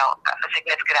put, a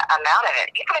significant amount in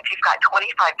it. Even if you've got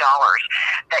 $25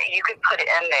 that you can put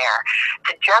in there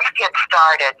to just get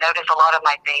started. Notice a lot of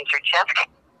my themes are just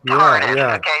getting started,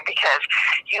 okay? Because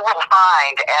you will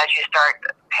find as you start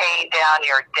paying down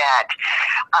your debt,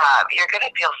 you're going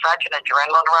to feel such an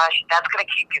adrenaline rush. That's going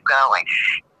to keep you going.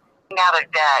 Now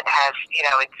that debt has,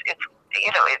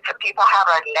 people have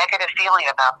a negative feeling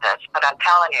about this, but I'm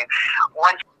telling you,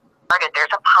 once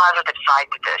there's a positive side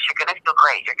to this. You're going to feel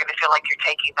great. You're going to feel like you're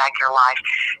taking back your life.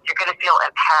 You're going to feel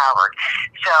empowered.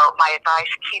 So my advice,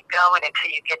 keep going until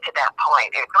you get to that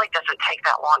point. It really doesn't take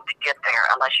that long to get there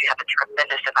unless you have a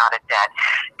tremendous amount of debt,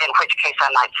 in which case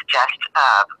I might suggest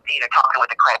talking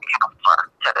with a credit counselor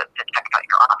to check out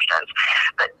your options.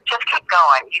 But just keep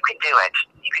going. You can do it.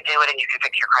 You can do it, and you can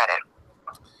fix your credit.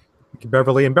 Thank you,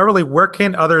 Beverly. And Beverly, where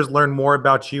can others learn more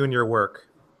about you and your work?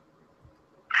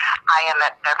 I am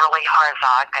at Beverly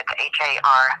Harzog, that's HARZOT.com.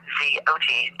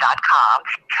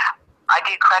 I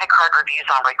do credit card reviews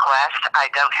on request. I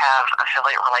don't have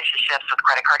affiliate relationships with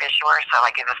credit card issuers, so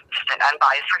I give just an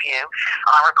unbiased review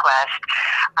on request.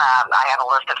 I have a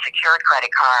list of secured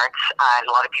credit cards, and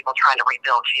a lot of people trying to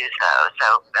rebuild use those,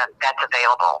 so that's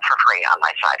available for free on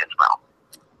my site as well.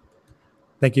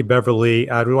 Thank you, Beverly.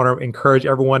 We want to encourage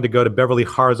everyone to go to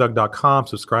BeverlyHarzog.com,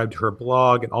 subscribe to her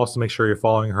blog, and also make sure you're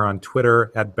following her on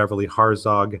Twitter at Beverly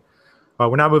Harzog.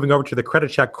 We're now moving over to the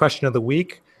Credit Chat question of the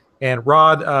week. And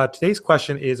Rod, today's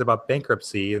question is about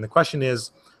bankruptcy. And the question is,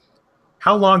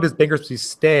 how long does bankruptcy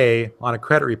stay on a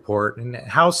credit report? And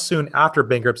how soon after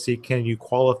bankruptcy can you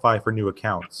qualify for new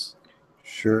accounts?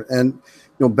 Sure. And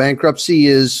bankruptcy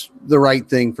is the right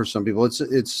thing for some people.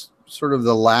 It's sort of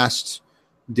the last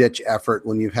ditch effort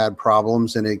when you've had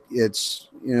problems, and it's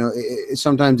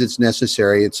sometimes it's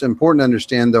necessary. It's important to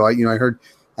understand, though. I heard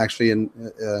actually in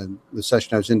the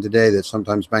session I was in today that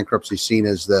sometimes bankruptcy is seen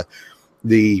as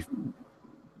the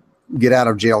get out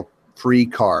of jail free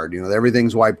card.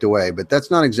 Everything's wiped away, but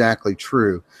that's not exactly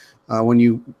true. When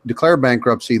you declare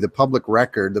bankruptcy, the public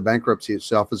record, the bankruptcy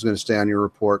itself, is going to stay on your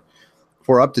report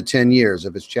for up to 10 years.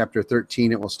 If it's Chapter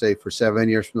 13, it will stay for 7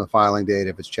 years from the filing date.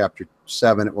 If it's Chapter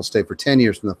 7, it will stay for 10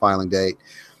 years from the filing date.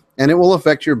 And it will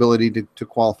affect your ability to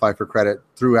qualify for credit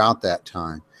throughout that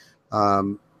time.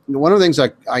 One of the things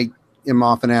I am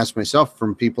often asked myself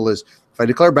from people is, if I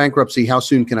declare bankruptcy, how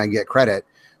soon can I get credit?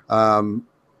 And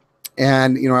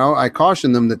I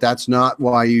caution them that that's not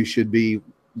why you should be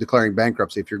declaring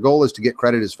bankruptcy. If your goal is to get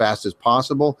credit as fast as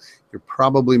possible, you're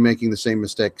probably making the same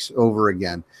mistakes over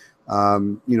again.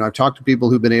 I've talked to people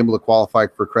who've been able to qualify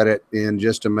for credit in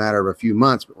just a matter of a few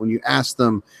months, but when you ask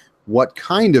them what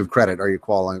kind of credit are you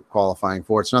qualifying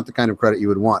for, it's not the kind of credit you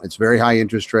would want. It's very high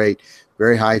interest rate,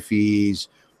 very high fees,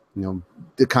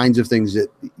 the kinds of things that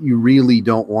you really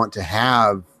don't want to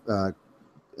have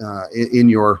in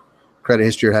your credit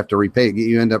history or have to repay.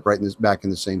 You end up back in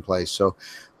the same place. So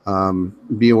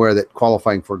be aware that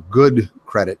qualifying for good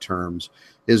credit terms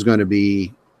is going to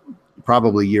be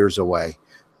probably years away.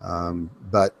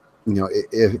 But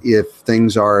if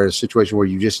things are a situation where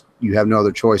you have no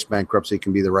other choice, bankruptcy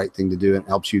can be the right thing to do. It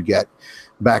helps you get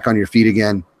back on your feet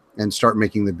again and start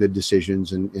making the good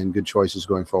decisions and good choices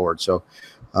going forward. So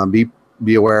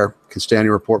be aware, it can stay on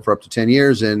your report for up to 10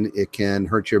 years, and it can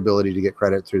hurt your ability to get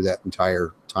credit through that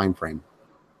entire time frame.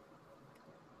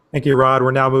 Thank you, Rod. We're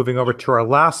now moving over to our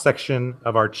last section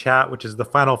of our chat, which is the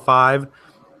final five,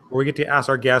 where we get to ask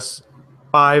our guests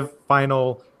 5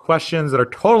 final questions that are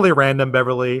totally random,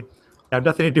 Beverly. They have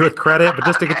nothing to do with credit, but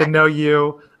just to get to know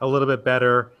you a little bit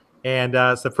better. And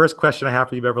so the first question I have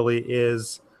for you, Beverly,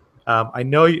 is I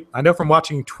know from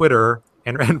watching Twitter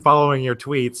and following your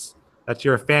tweets that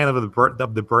you're a fan of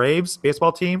the Braves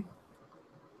baseball team.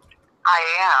 I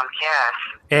am, yes.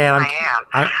 And I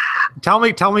am.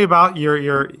 Tell me about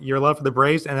your love for the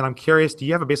Braves, and then I'm curious, do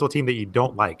you have a baseball team that you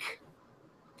don't like?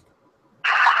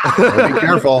 Be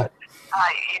careful.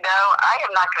 I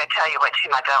am not going to tell you what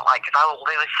team I don't like, because I will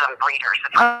lose some breeders.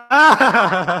 But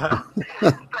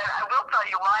I will tell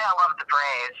you why I love the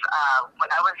Braves.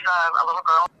 When I was a little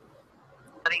girl,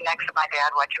 sitting next to my dad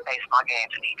watching baseball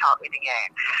games, and he taught me the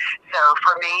game. So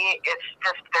for me, it's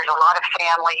just, there's a lot of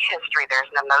family history. There's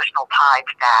an emotional tie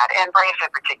to that, and Braves in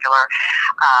particular.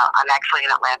 I'm actually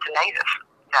an Atlanta native.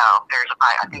 So there's,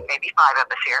 I think, maybe 5 of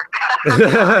us here.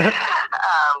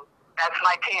 That's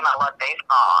my team. I love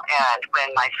baseball. And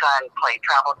when my son played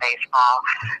travel baseball,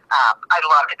 I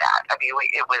loved that. I mean,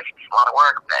 it was a lot of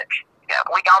work, but yeah,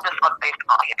 we all just love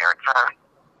baseball here.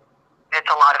 It's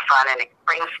a lot of fun, and it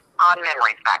brings fond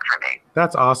memories back for me.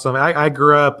 That's awesome. I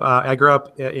grew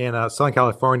up in Southern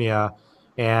California,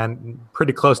 and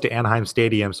pretty close to Anaheim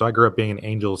Stadium. So I grew up being an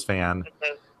Angels fan.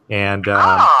 Mm-hmm.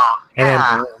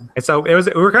 And so we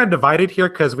were kind of divided here,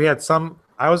 because we had some.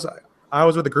 I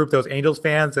was with a group that was Angels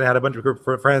fans, and had a bunch of group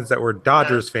of friends that were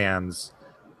Dodgers fans,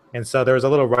 and so there was a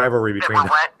little rivalry between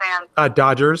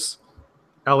Dodgers,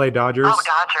 LA Dodgers. Oh,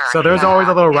 Dodgers. So there's always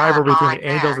a little rivalry between the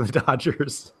Angels and the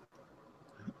Dodgers.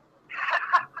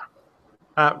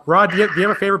 Rod, do you have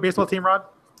a favorite baseball team, Rod?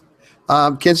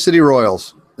 Kansas City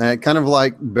Royals. Kind of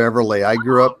like Beverly. I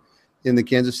grew up in the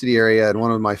Kansas City area, and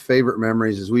one of my favorite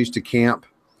memories is we used to camp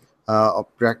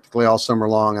practically all summer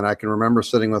long, and I can remember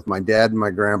sitting with my dad and my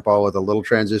grandpa with a little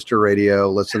transistor radio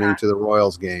listening to the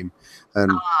Royals game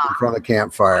and in front of the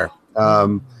campfire.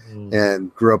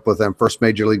 And grew up with them. First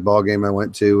major league ball game I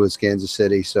went to was Kansas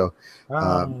City, so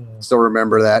still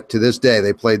remember that to this day.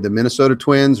 They played the Minnesota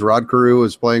Twins. Rod Carew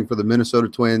was playing for the Minnesota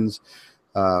Twins,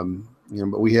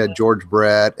 but we had George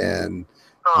Brett and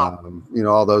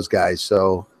all those guys.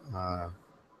 So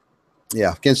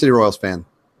yeah, Kansas City Royals fan.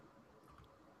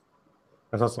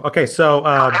 That's awesome. Okay, so they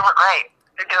were great.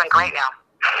 They're doing great now.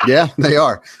 Yeah, they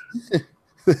are.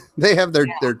 They have their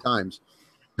times.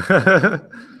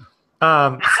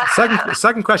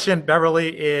 Second question,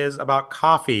 Beverly, is about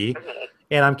coffee,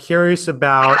 and I'm curious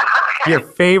about your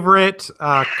favorite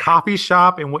coffee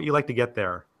shop and what you like to get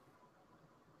there.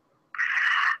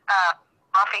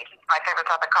 Coffee, my favorite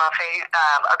type of coffee.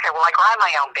 Okay, well, I grind my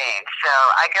own beans, so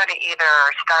I go to either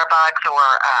Starbucks or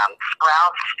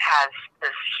Sprouts has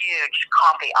this huge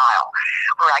coffee aisle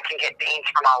where I can get beans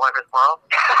from all over the world.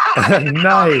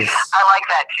 Nice. I like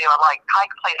that too. I like high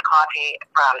place coffee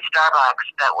from Starbucks,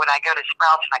 but when I go to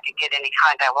Sprouts and I can get any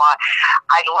kind I want,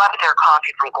 I love their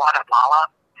coffee from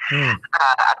Guatemala.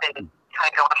 I've been kind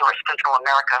of going through a Central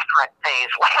America phase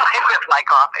lately with my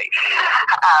coffee.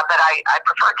 But I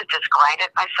prefer to just grind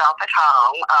it myself at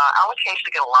home. I'll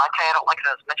occasionally get a latte. I don't like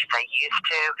it as much as I used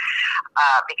to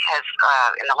because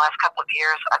in the last couple of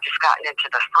years, I've just gotten into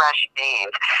the fresh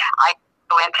beans. I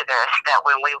go into this that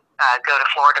when we go to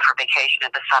Florida for vacation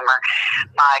in the summer,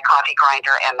 my coffee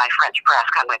grinder and my French press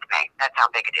come with me. That's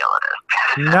how big a deal it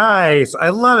is. Nice.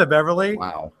 I love it, Beverly.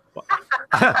 Wow.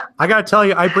 I got to tell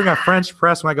you, I bring a French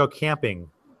press when I go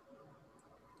camping.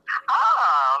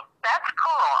 Oh, that's cool.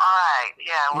 All right.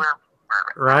 Yeah, we're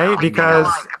right, because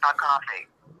about coffee.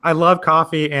 I love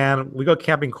coffee, and we go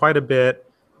camping quite a bit.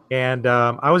 And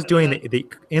I was doing the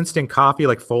instant coffee,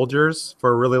 like Folgers,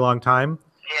 for a really long time.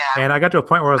 Yeah. And I got to a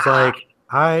point where I was like,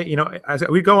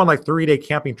 we go on like 3-day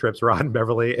camping trips, Rod and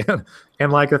Beverly,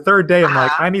 and like the third day, I'm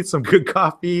like, I need some good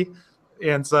coffee,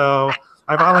 and so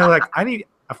I finally I need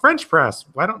a French press.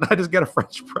 Why don't I just get a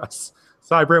French press?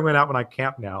 So I bring one out when I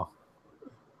camp now.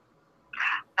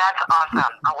 That's awesome.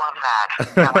 I love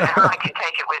that. Yeah, whenever I can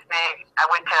take it with me. I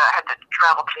had to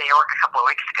travel to New York a couple of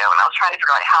weeks ago, and I was trying to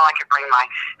figure out how I could bring my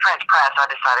French press. I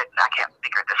decided I can't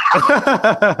figure this out.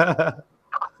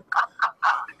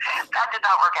 That did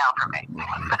not work out for me.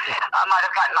 I might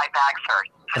have gotten my bags hurt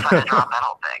if I had to drop that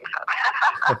whole thing.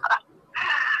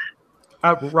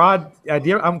 So. Rod,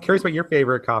 I'm curious about your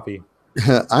favorite coffee.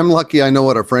 I'm lucky I know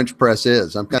what a French press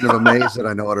is. I'm kind of amazed that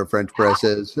I know what a French press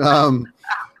is.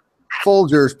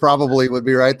 Folgers probably would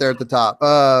be right there at the top.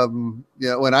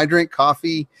 When I drink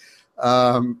coffee,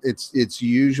 it's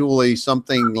usually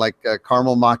something like a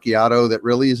caramel macchiato that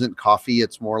really isn't coffee.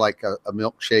 It's more like a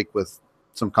milkshake with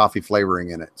some coffee flavoring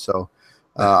in it. So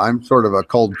I'm sort of a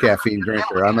cold caffeine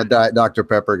drinker. I'm a Diet Dr.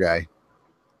 Pepper guy.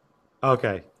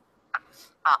 Okay.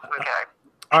 Okay.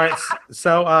 All right.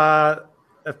 So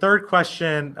a third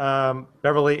question,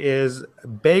 Beverly, is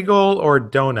bagel or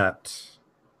donut?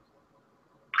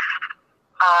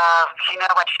 You know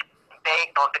what?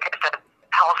 Bagel because it's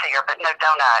healthier, but no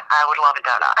donut. I would love a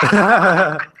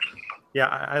donut. Yeah,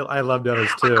 I love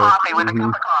donuts too. With coffee, with a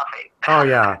cup of coffee. Oh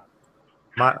yeah,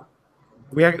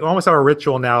 we almost have a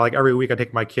ritual now. Like every week, I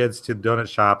take my kids to the donut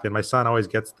shop, and my son always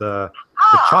gets the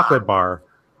chocolate bar.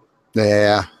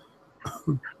 Yeah,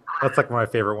 that's like one of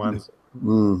my favorite ones.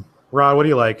 Mm. Rod, what do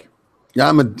you like?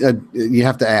 Yeah, you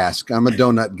have to ask. I'm a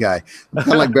donut guy. I'm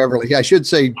kind of like Beverly. I should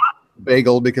say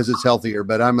bagel because it's healthier,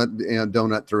 but I'm a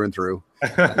donut through and through.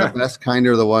 The best kind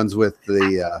are the ones with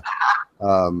the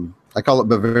I call it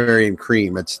Bavarian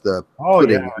cream. It's the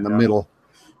pudding in the middle.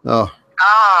 Yeah,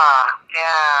 I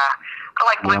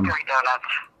like blueberry donuts.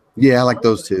 Yeah, I like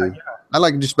those too. I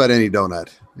like just about any donut.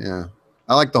 Yeah,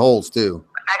 I like the holes too.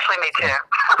 Actually, me too.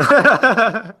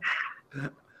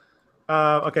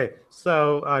 Okay,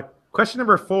 so question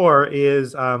number 4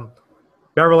 is,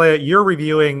 Beverly, you're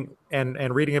reviewing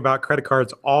and reading about credit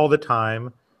cards all the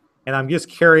time, and I'm just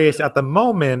curious, at the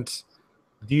moment,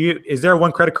 is there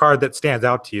one credit card that stands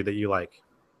out to you that you like?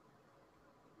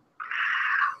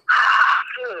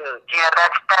 Yeah,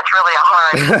 that's really a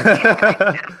hard.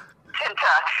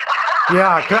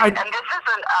 Yeah, and this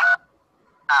isn't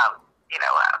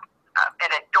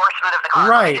an endorsement of the card.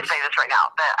 Right. I can say this right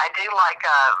now, but I do like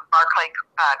Barclay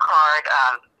card,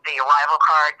 the Arrival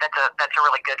card. That's a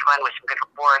really good one with some good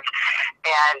rewards.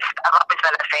 And I've always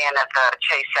been a fan of the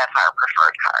Chase Sapphire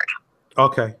Preferred card.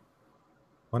 Okay,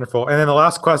 wonderful. And then the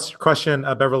last question,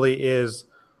 Beverly, is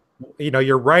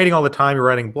you're writing all the time. You're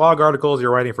writing blog articles.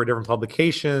 You're writing for different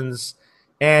publications,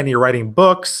 and you're writing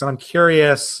books. And I'm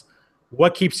curious,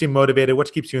 what keeps you motivated?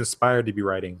 What keeps you inspired to be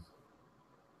writing?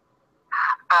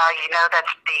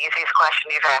 That's the easiest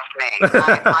question you've asked me.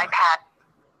 My passion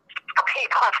for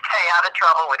people to stay out of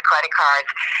trouble with credit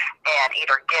cards and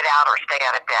either get out or stay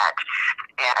out of debt.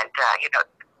 And,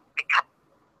 because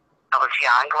I was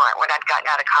young when I'd gotten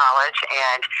out of college,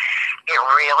 and it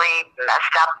really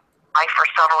messed up life for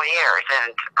several years.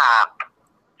 And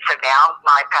so now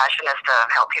my passion is to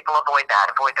help people avoid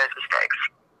those mistakes.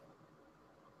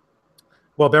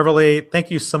 Well, Beverly, thank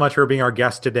you so much for being our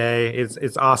guest today.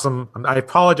 It's awesome. I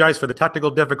apologize for the technical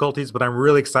difficulties, but I'm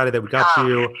really excited that we got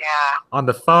you on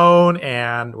the phone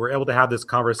and we're able to have this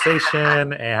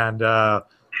conversation. And I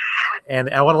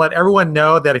want to let everyone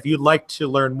know that if you'd like to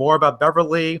learn more about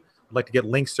Beverly, I'd like to get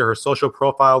links to her social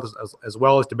profiles as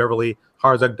well as to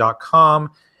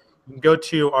BeverlyHarzog.com. You can go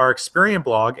to our Experian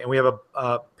blog, and we have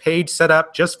a page set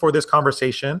up just for this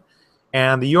conversation.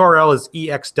 And the URL is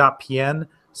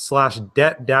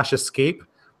ex.pn/debt-escape,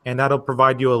 and that'll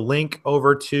provide you a link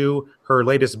over to her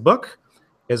latest book,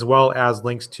 as well as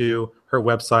links to her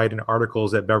website and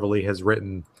articles that Beverly has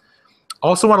written.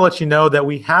 Also want to let you know that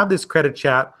we have this credit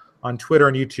chat on Twitter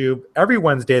and YouTube every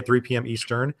Wednesday at 3 p.m.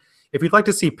 Eastern. If you'd like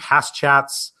to see past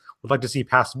chats, would like to see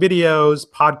past videos,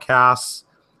 podcasts,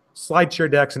 SlideShare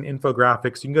decks, and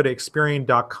infographics, you can go to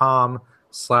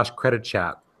Experian.com/credit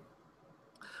chat.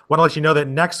 Want to let you know that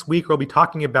next week we'll be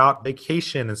talking about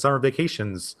vacation and summer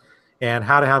vacations and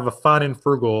how to have a fun and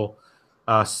frugal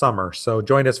summer. So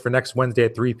join us for next Wednesday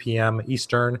at 3 p.m.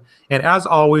 Eastern. And as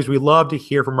always, we love to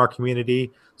hear from our community.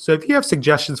 So if you have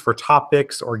suggestions for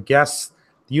topics or guests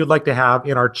that you'd like to have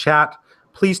in our chat,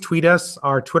 please tweet us.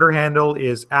 Our Twitter handle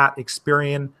is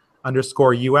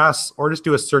 @Experian_US, or just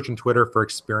do a search in Twitter for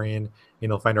Experian, and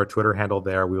you'll find our Twitter handle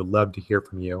there. We would love to hear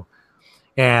from you.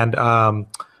 And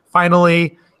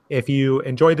finally, if you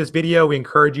enjoyed this video, we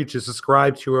encourage you to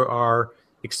subscribe to our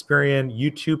Experian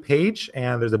YouTube page,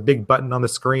 and there's a big button on the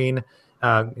screen.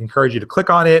 Encourage you to click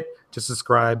on it to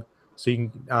subscribe so you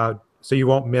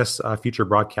won't miss future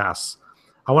broadcasts.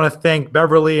 I want to thank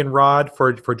Beverly and Rod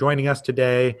for joining us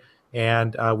today,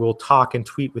 and we'll talk and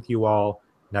tweet with you all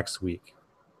next week.